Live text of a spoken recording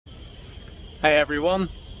Hey everyone,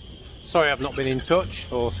 sorry I've not been in touch,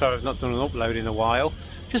 or sorry I've not done an upload in a while.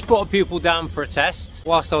 Just brought a pupil down for a test.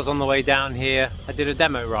 Whilst I was on the way down here, I did a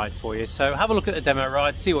demo ride for you, so have a look at the demo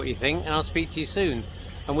ride, see what you think, and I'll speak to you soon.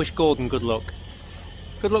 And wish Gordon good luck.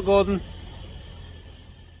 Good luck, Gordon.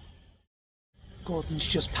 Gordon's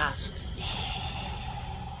just passed.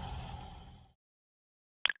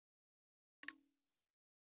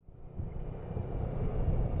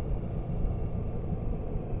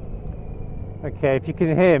 Okay, if you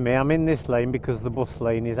can hear me, I'm in this lane because the bus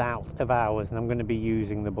lane is out of hours and I'm going to be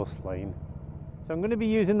using the bus lane. So I'm going to be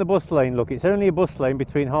using the bus lane. Look, it's only a bus lane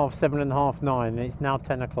between 7:30 and 9:30 and it's now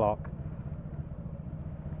 10 o'clock.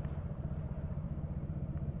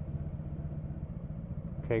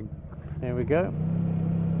 Okay, here we go.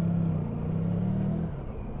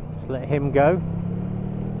 Just let him go.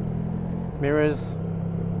 Mirrors.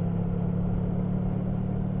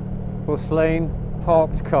 Bus lane,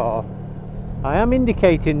 parked car. I am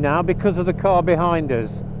indicating now because of the car behind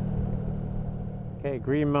us. Okay,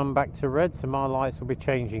 green man back to red, so my lights will be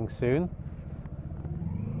changing soon.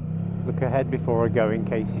 Look ahead before I go in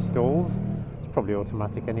case he stalls. It's probably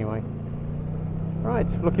automatic anyway. Right,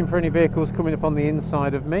 looking for any vehicles coming up on the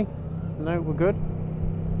inside of me. No, we're good.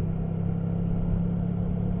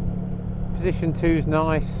 Position 2's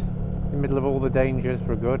nice, in the middle of all the dangers,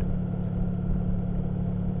 we're good.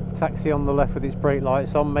 Taxi on the left with its brake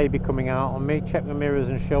lights on, maybe coming out on me. Check my mirrors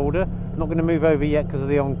and shoulder. I'm not going to move over yet because of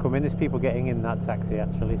the oncoming. There's people getting in that taxi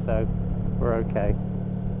actually, so we're okay.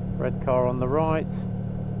 Red car on the right.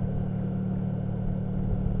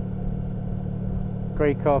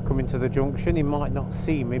 Grey car coming to the junction. He might not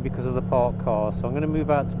see me because of the parked car, so I'm going to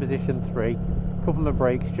move out to position 3. Cover my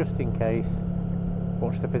brakes just in case.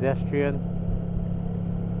 Watch the pedestrian.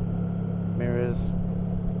 Mirrors.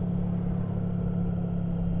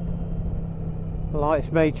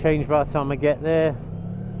 Lights may change by the time I get there.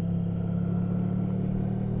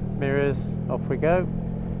 Mirrors, off we go.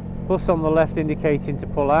 Bus on the left indicating to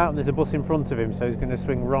pull out, and there's a bus in front of him, so he's going to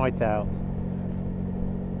swing right out.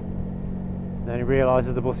 Then he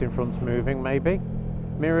realises the bus in front's moving, maybe.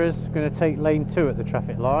 Mirrors, going to take lane 2 at the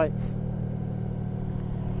traffic lights.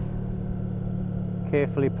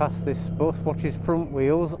 Carefully past this bus, watch his front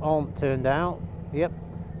wheels aren't turned out. Yep,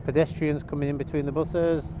 pedestrians coming in between the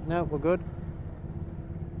buses. No, we're good.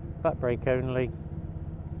 Back brake only.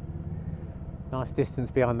 Nice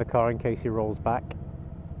distance behind the car in case he rolls back.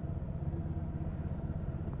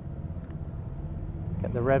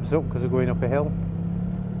 Get the revs up because we're going up a hill.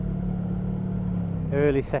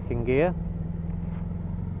 Early second gear.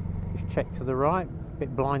 Just check to the right.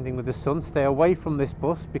 Bit blinding with the sun. Stay away from this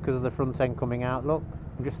bus because of the front end coming out. Look,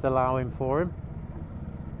 I'm just allowing for him.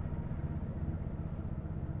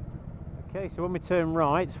 Okay, so when we turn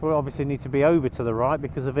right, we obviously need to be over to the right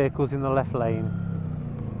because the vehicle's in the left lane.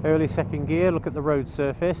 Early second gear, look at the road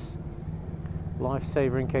surface.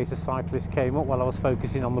 Lifesaver in case a cyclist came up while I was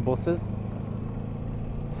focusing on the buses.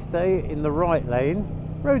 Stay in the right lane.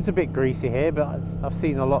 Road's a bit greasy here, but I've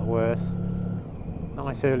seen a lot worse.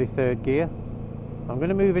 Nice early third gear. I'm going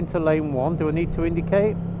to move into lane 1. Do I need to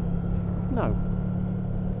indicate? No.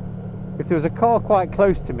 If there was a car quite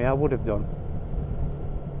close to me, I would have done.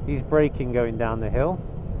 He's braking going down the hill.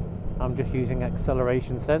 I'm just using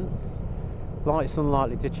acceleration sense. Lights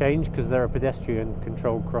unlikely to change because they're a pedestrian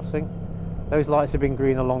controlled crossing. Those lights have been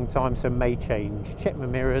green a long time, so may change. Check my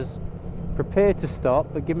mirrors. Prepare to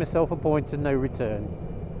stop, but give myself a point of no return.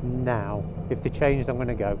 Now. If they changed, I'm going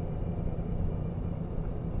to go.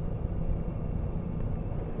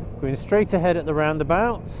 Going straight ahead at the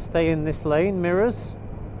roundabout. Stay in this lane. Mirrors.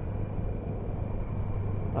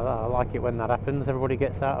 I like it when that happens, everybody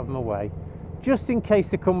gets out of my way. Just in case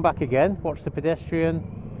they come back again, watch the pedestrian.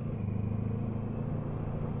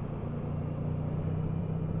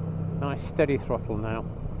 Nice steady throttle now.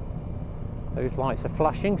 Those lights are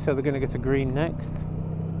flashing, so they're going to get to green next.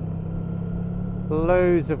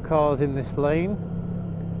 Loads of cars in this lane.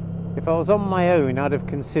 If I was on my own, I'd have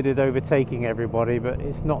considered overtaking everybody, but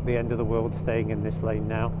it's not the end of the world staying in this lane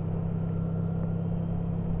now.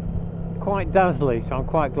 Quite dazzly, so I'm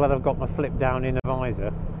quite glad I've got my flip down in a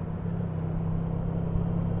visor.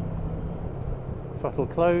 Throttle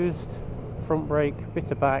closed, front brake,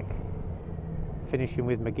 bit of back, finishing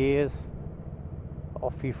with my gears.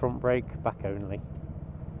 Off your front brake, back only.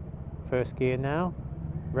 First gear now,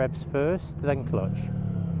 revs first, then clutch.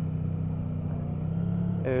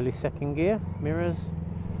 Early second gear, mirrors.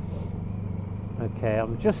 Okay,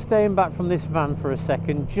 I'm just staying back from this van for a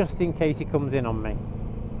second, just in case he comes in on me.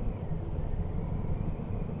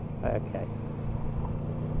 Okay.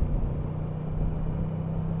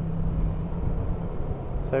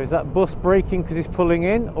 So is that bus braking because he's pulling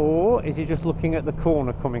in, or is he just looking at the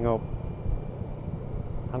corner coming up?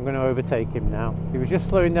 I'm going to overtake him now. He was just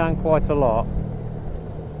slowing down quite a lot,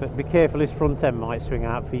 but be careful, his front end might swing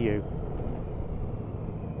out for you.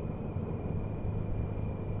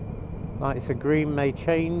 Lights are green, may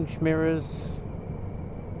change, mirrors.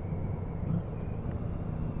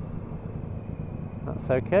 That's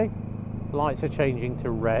okay. Lights are changing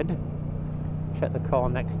to red. Check the car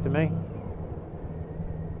next to me.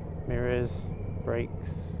 Mirrors, brakes,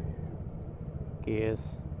 gears,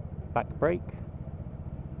 back brake,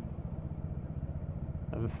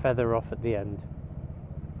 and feather off at the end.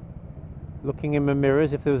 Looking in my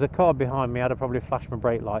mirrors, if there was a car behind me, I'd have probably flashed my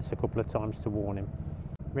brake lights a couple of times to warn him.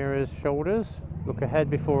 Mirrors, shoulders, look ahead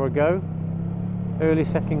before I go. Early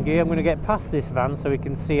second gear. I'm going to get past this van so he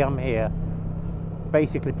can see I'm here.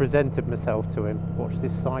 Basically presented myself to him. Watch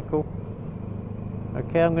this cycle.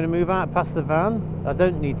 Okay, I'm going to move out past the van. I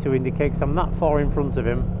don't need to indicate because I'm that far in front of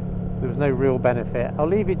him. There was no real benefit. I'll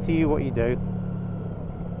leave it to you what you do.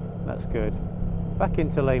 That's good. Back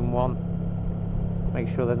into lane 1. Make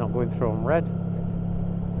sure they're not going through on red.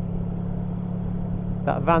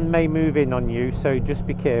 That van may move in on you, so just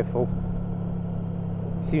be careful.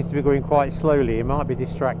 Seems to be going quite slowly. He might be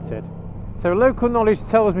distracted. So local knowledge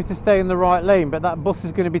tells me to stay in the right lane, but that bus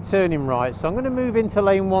is going to be turning right. So I'm going to move into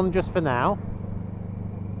lane 1 just for now.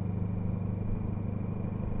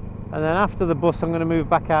 And then after the bus, I'm going to move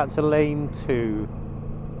back out to lane 2.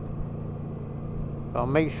 I'll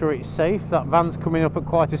make sure it's safe. That van's coming up at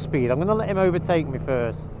quite a speed. I'm going to let him overtake me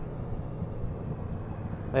first.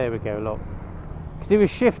 There we go, look. Because he was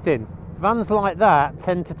shifting. Vans like that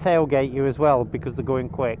tend to tailgate you as well because they're going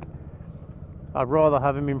quick. I'd rather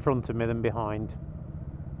have him in front of me than behind.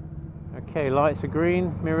 Okay, lights are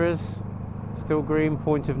green, mirrors still green,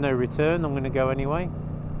 point of no return. I'm going to go anyway.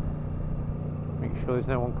 Make sure there's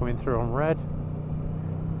no one coming through on red.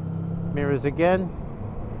 Mirrors again.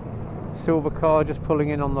 Silver car just pulling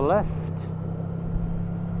in on the left.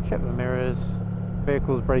 Check the mirrors.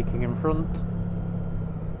 Vehicle's braking in front.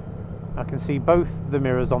 I can see both the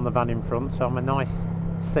mirrors on the van in front, so I'm a nice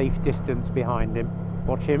safe distance behind him.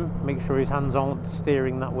 Watch him, make sure his hands aren't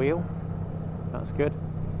steering that wheel. That's good.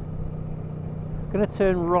 I'm going to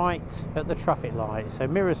turn right at the traffic light, so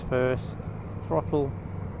mirrors first, throttle,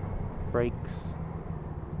 brakes,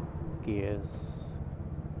 gears,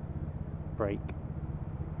 brake.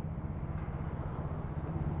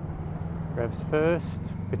 Revs first,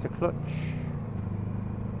 bit of clutch.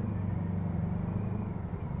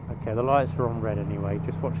 Okay, the lights are on red anyway.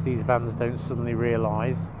 Just watch these vans don't suddenly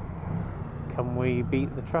realise. Can we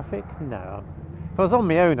beat the traffic? No. If I was on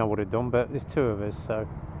my own I would have done, but there's 2 of us, so.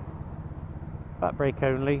 Back brake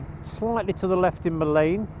only. Slightly to the left in my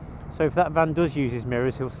lane, so if that van does use his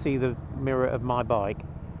mirrors, he'll see the mirror of my bike.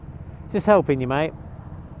 Is this helping you, mate?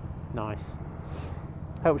 Nice.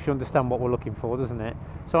 Helps you understand what we're looking for, doesn't it?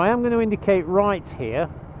 So I am going to indicate right here,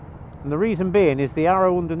 and the reason being is the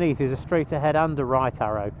arrow underneath is a straight ahead and a right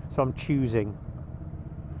arrow, so I'm choosing.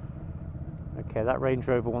 Okay, that Range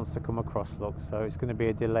Rover wants to come across, look, so it's going to be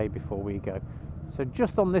a delay before we go. So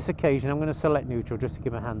just on this occasion I'm going to select neutral just to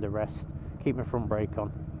give my hand a rest, keep my front brake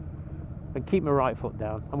on, and keep my right foot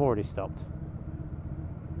down. I'm already stopped.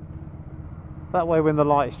 That way when the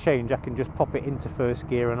lights change I can just pop it into first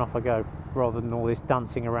gear and off I go, rather than all this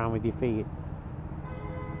dancing around with your feet.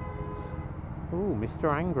 Ooh,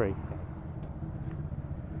 Mr. Angry.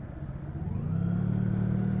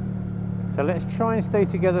 So let's try and stay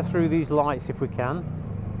together through these lights if we can.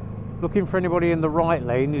 Looking for anybody in the right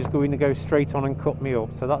lane who's going to go straight on and cut me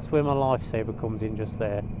up. So that's where my lifesaver comes in, just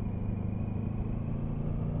there.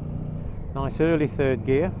 Nice early 3rd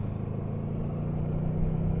gear.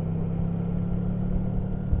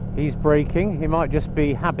 He's braking. He might just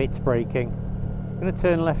be habit braking. I'm going to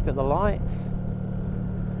turn left at the lights.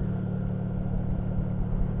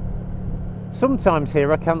 Sometimes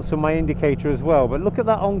here I cancel my indicator as well, but look at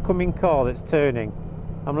that oncoming car that's turning.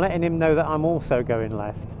 I'm letting him know that I'm also going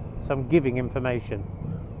left, so I'm giving information.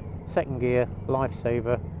 2nd gear,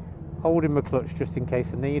 lifesaver, holding my clutch just in case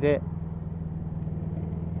I need it.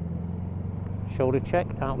 Shoulder check,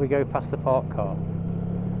 out we go past the parked car.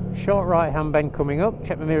 Short right hand bend coming up,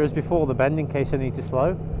 check my mirrors before the bend in case I need to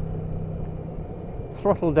slow.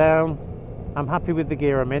 Throttle down, I'm happy with the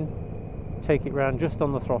gear I'm in. Take it round just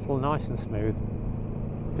on the throttle, nice and smooth.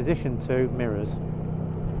 Position 2, mirrors.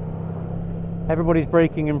 Everybody's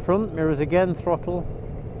braking in front, mirrors again, throttle,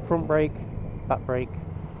 front brake, back brake,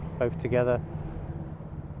 both together.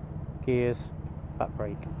 Gears, back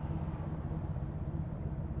brake.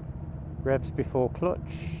 Revs before clutch,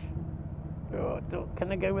 Oh,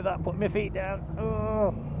 can I go with that? Put my feet down.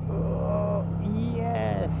 Oh,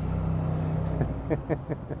 yes.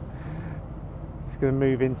 Just going to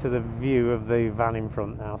move into the view of the van in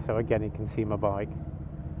front now, so again you can see my bike.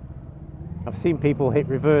 I've seen people hit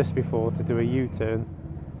reverse before to do a U-turn.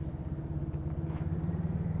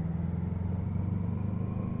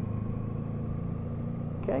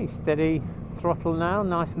 Okay, steady throttle now,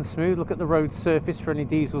 nice and smooth. Look at the road surface for any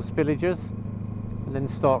diesel spillages, and then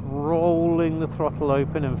start rolling the throttle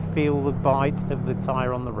open and feel the bite of the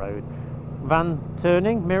tyre on the road. Van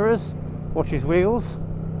turning, mirrors, watch his wheels.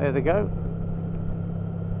 There they go.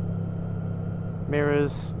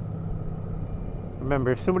 Mirrors.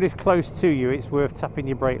 Remember, if somebody's close to you, it's worth tapping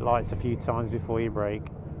your brake lights a few times before you brake.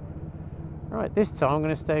 Right, this time I'm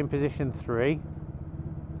going to stay in position 3,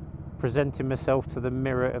 presenting myself to the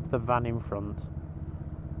mirror of the van in front.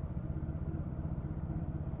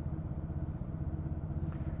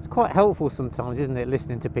 It's quite helpful sometimes, isn't it,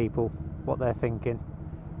 listening to people, what they're thinking.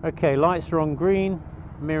 Okay, lights are on green,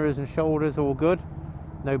 mirrors and shoulders all good.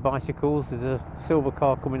 No bicycles. There's a silver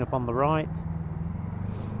car coming up on the right.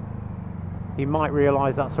 He might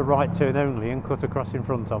realise that's a right turn only and cut across in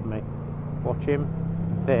front of me. Watch him.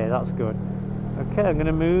 There, that's good. Okay, I'm going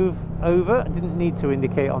to move over. I didn't need to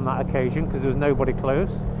indicate on that occasion because there was nobody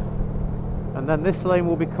close. And then this lane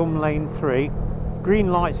will become lane 3.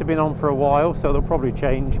 Green lights have been on for a while, so they'll probably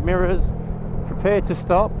change. Mirrors, prepare to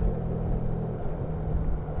stop.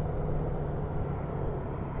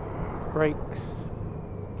 Brakes,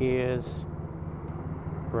 gears,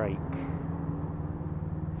 brake,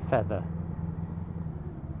 feather.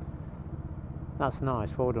 That's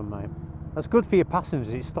nice, well done, mate. That's good for your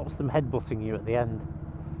passengers, it stops them headbutting you at the end.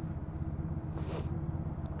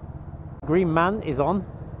 Green man is on.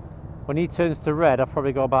 When he turns to red, I've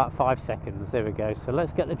probably got about 5 seconds. There we go. So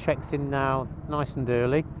let's get the checks in now, nice and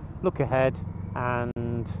early. Look ahead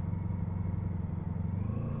and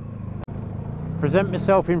present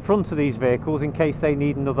myself in front of these vehicles in case they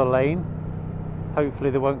need another lane. Hopefully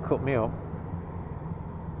they won't cut me up.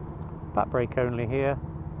 Back brake only here.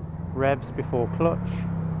 Revs before clutch.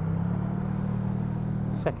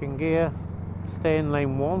 Second gear. Stay in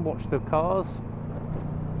lane 1, watch the cars.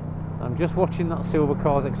 I'm just watching that silver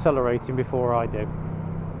car's accelerating before I do.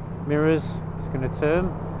 Mirrors, it's going to turn.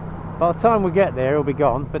 By the time we get there, it'll be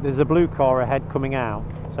gone, but there's a blue car ahead coming out.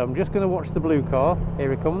 So I'm just going to watch the blue car. Here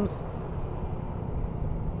he comes.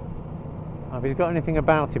 If he's got anything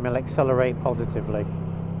about him, he'll accelerate positively,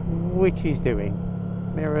 which he's doing.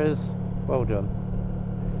 Mirrors, well done.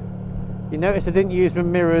 You notice I didn't use my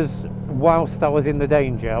mirrors whilst I was in the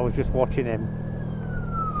danger, I was just watching him.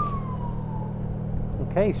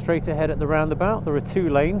 Okay, straight ahead at the roundabout. There are 2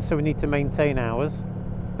 lanes, so we need to maintain ours,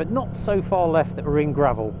 but not so far left that we're in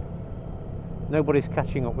gravel. Nobody's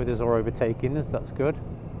catching up with us or overtaking us, that's good.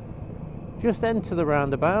 Just enter the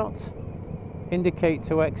roundabout, indicate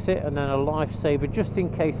to exit, and then a lifesaver just in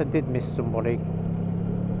case I did miss somebody.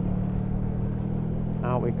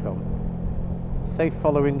 Out we come. Safe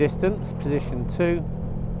following distance, position 2.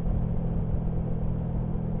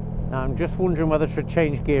 Now I'm just wondering whether to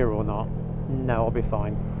change gear or not. No, I'll be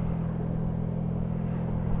fine.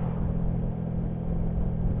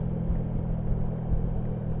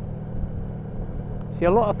 See,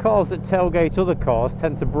 a lot of cars that tailgate other cars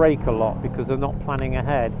tend to brake a lot because they're not planning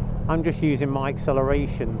ahead. I'm just using my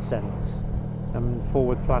acceleration sense and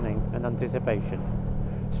forward planning and anticipation.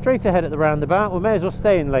 Straight ahead at the roundabout. We may as well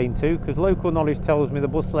stay in lane 2 because local knowledge tells me the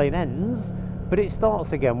bus lane ends, but it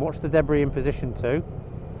starts again. Watch the debris in position 2.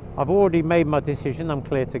 I've already made my decision, I'm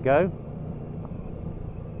clear to go.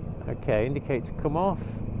 Okay, indicate to come off.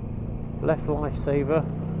 Left lifesaver,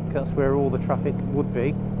 that's where all the traffic would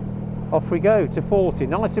be. Off we go to 40,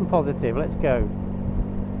 nice and positive, let's go.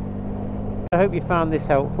 I hope you found this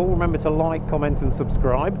helpful. Remember to like, comment and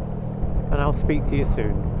subscribe, and I'll speak to you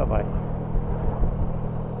soon. Bye bye.